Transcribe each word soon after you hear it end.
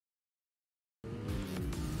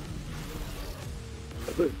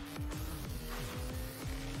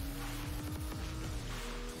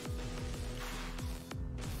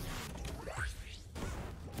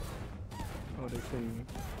Oh, they say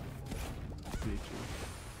bitches.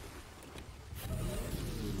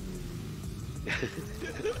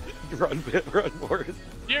 Run, Morris.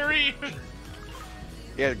 Gary!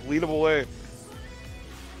 Yeah, lead him away.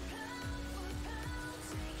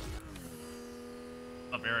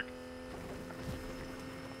 Up, Eric.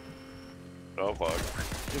 Oh, fuck.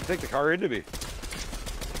 Just take the car into me.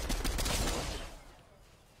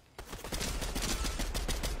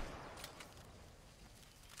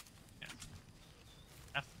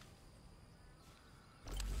 F.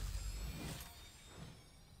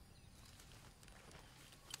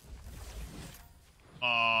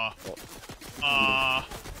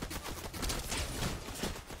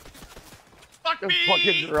 Fuck me!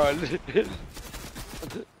 Fucking run.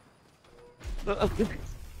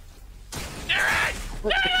 Derek!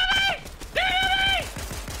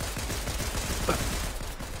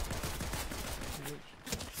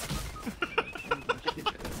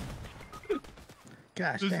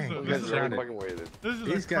 Gosh This dang. is a- You guys this really Surrounded. fucking waited. This is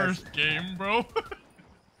These the guys- cursed game, bro.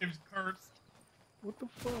 Game's cursed. What the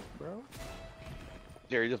fuck, bro?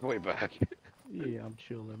 Jerry, just wait back. Yeah, I'm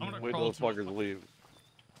chilling. I'm Man. gonna Wait crawl till those to the fuckers leave.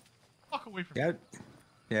 fuck away from me. Yeah,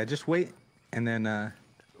 yeah. Just wait, and then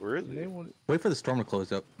Where is They he? want. wait for the storm to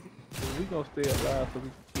close up. We gonna stay alive so we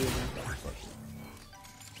can kill them motherfuckers.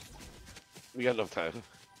 We got enough time.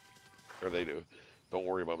 Or they do. Don't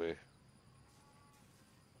worry about me.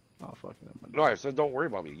 Oh fucking up. No, I said don't worry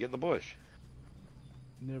about me. Get in the bush.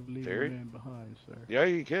 Never leave Terry? a man behind, sir. Yeah,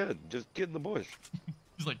 you can. Just get in the bush.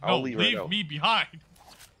 He's like, I'll no, leave leave right now. me behind.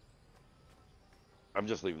 I'm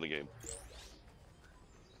just leaving the game.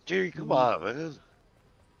 Jerry, come on, man.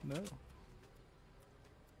 No.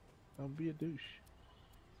 Don't be a douche.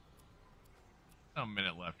 A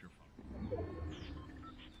minute left, you're fucking.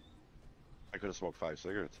 I could have smoked 5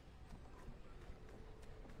 cigarettes.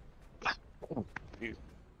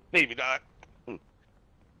 Maybe not.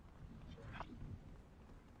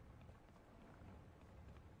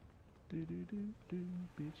 Do do do do,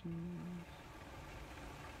 bitches.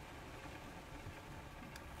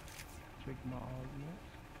 Check my augments.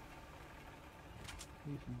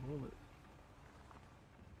 Need some bullets.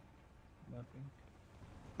 Nothing.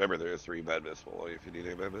 Remember, there are 3 med miss below you if you need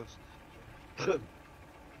any med miss. Did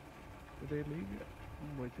they leave yet?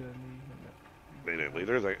 I'm wait till I leave. They didn't leave.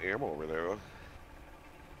 There's like ammo over there, though.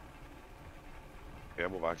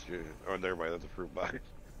 Ammo box. Oh, never mind. That's a fruit box.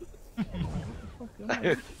 What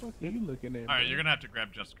the fuck are you looking at? Alright, you're gonna have to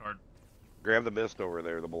grab Jeff's card. Grab the mist over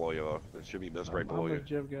there, the below you, though. There should be mist right How below you. much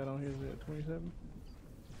Jeff got on his at 27?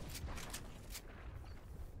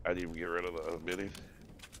 I didn't even get rid of the minis.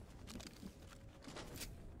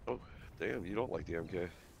 Oh, damn. You don't like the MK.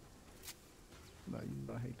 No, you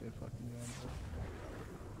know I hate that fucking gun,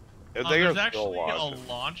 bro. And they There's are actually still a watching.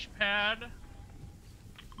 launch pad.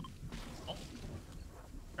 Oh.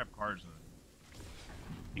 Grab cards.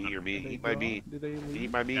 Eat your meat. Did they Eat my go? meat. Did they leave?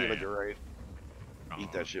 Eat my meat, Yeah, like yeah. you're right.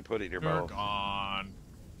 Eat that shit. Put it in your You're mouth. gone.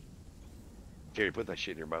 Jerry, put that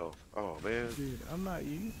shit in your mouth. Oh, man. Dude, I'm not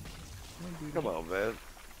you. Don't do Come that. on, man.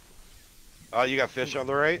 Oh, you got fish on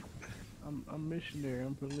the right? I'm missionary.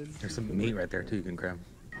 I'm political. There's some meat right there too. You can grab.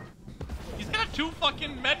 He's got 2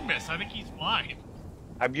 fucking med miss. I think he's fine.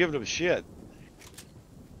 I'm giving him shit.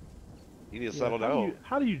 You need to settle down.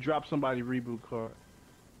 How do you drop somebody reboot card?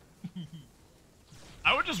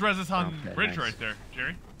 I would just res this on Okay, bridge nice. right there,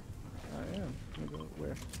 Jerry. I am. I'm gonna go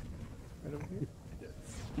where? Right over here.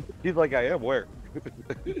 He's like, I am. Where?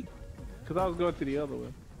 Cause I was going to the other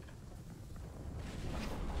one.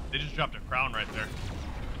 They just dropped a crown right there.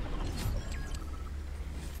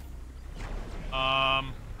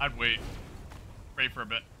 I'd wait. Pray for a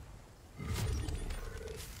bit.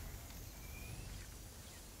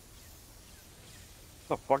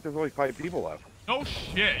 The fuck? There's only 5 people left. Oh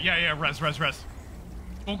shit! Yeah, res.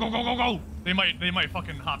 Go. They might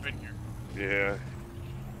fucking hop in here. Yeah.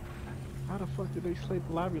 How the fuck did they slate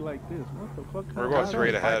the lobby like this? What the fuck? We're going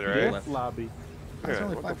straight ahead, right? Death lobby. There's Yeah,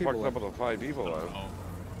 only what the 5 fuck's people up left. with the 5 people left?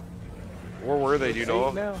 Oh, Where were they? Do you know?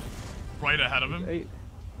 Eight now. right ahead of It's him. 8.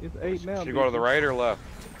 It's 8 now. Should you go to the right or left?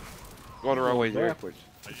 Going the wrong way, Jerry. Backwards.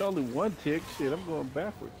 It's only 1 tick. Shit, I'm going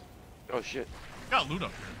backwards. Oh, shit. Got loot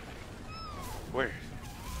up Where?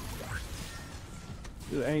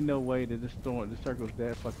 There ain't no way that this circle's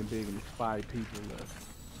that fucking big and there's 5 people left.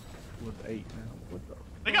 With 8 now. What the?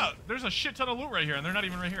 here. There's a shit ton of loot right here, and they're not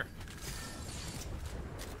even right here.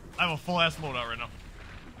 I have a full ass loadout right now.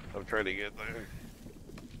 I'm trying to get there.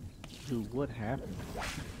 Dude, what happened?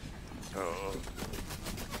 Oh.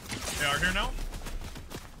 They are here now.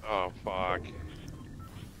 Oh fuck.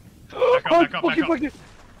 Back up. I can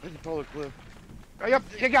pull the cliff. Oh, yep,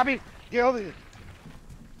 you got me. Get over here.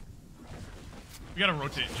 We gotta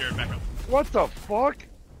rotate, Jared, back up. What the fuck?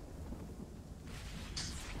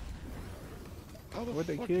 How the Where'd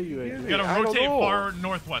they fuck kill did you get at? me? We gotta I don't rotate know. far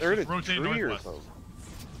northwest. They're in Just a rotate tree or northwest. something.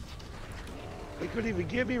 They couldn't even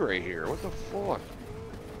get me right here. What the fuck?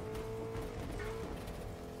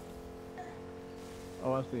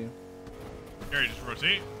 Oh, I see him. Gary, just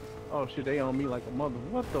rotate. Oh shit, they on me like a mother.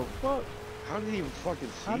 What the fuck? How did he even fucking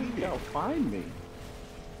see How did me? y'all find me?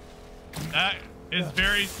 That is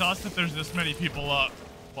very sus that there's this many people up.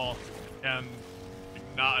 Well, and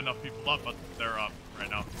not enough people up, but they're up right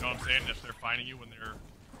now. You know what I'm saying? If they're finding you when they're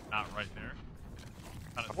not right there.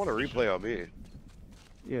 I want a replay on me.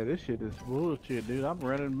 Yeah, this shit is bullshit, dude. I'm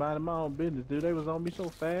running by my own business, dude. They was on me so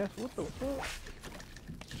fast. What the fuck?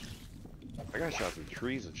 I got shot through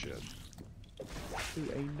trees and shit.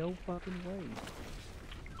 Dude, ain't no fucking way.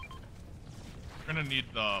 We're gonna need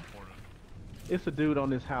the porta. It's a dude on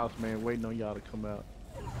this house, man, waiting on y'all to come out.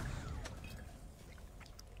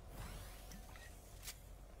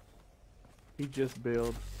 He just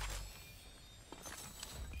built.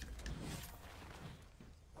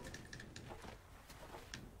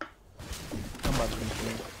 I'm about to be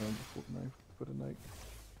before night for the night.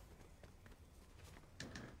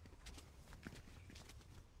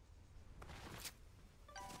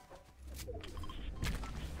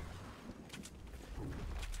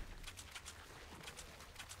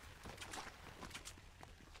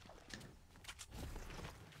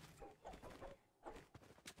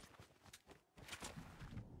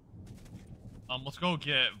 Let's go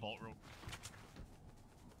get Vault real quick.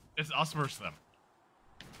 It's us versus them.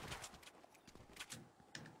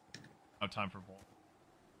 No time for Vault.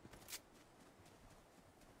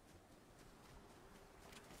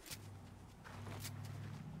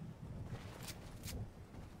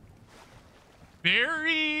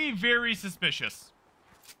 Very, very suspicious.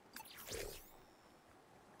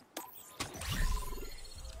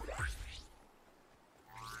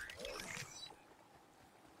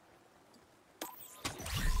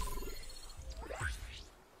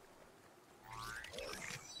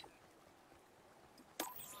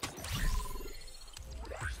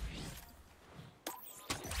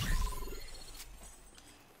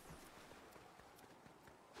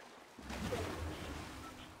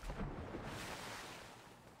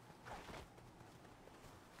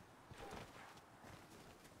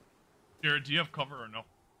 Jared, do you have cover or no?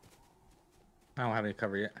 I don't have any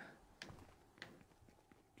cover yet.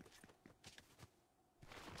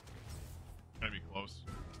 Gotta be close.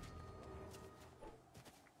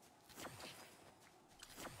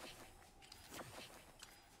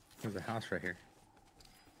 There's a house right here.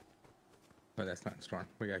 But that's not in storm.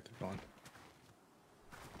 We gotta keep going.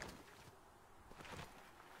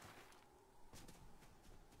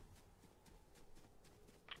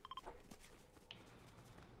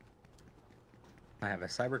 I have a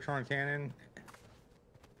Cybertron cannon.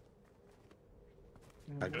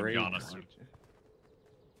 A Good great. be honest.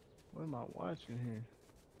 What am I watching here?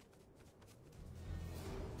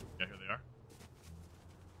 Yeah, here they are.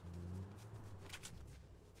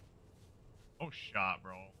 Oh, shot,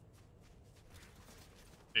 bro.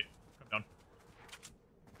 Hey, come down.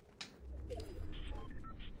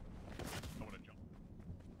 I wanna jump.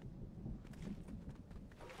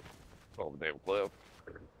 Oh, damn cliff.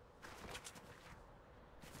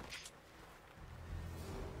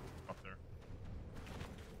 Up there.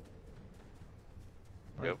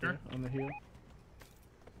 Right Yep. there on the hill.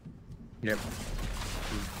 Yep.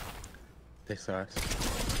 They saw us.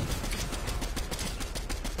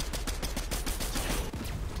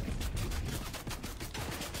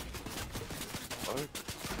 What?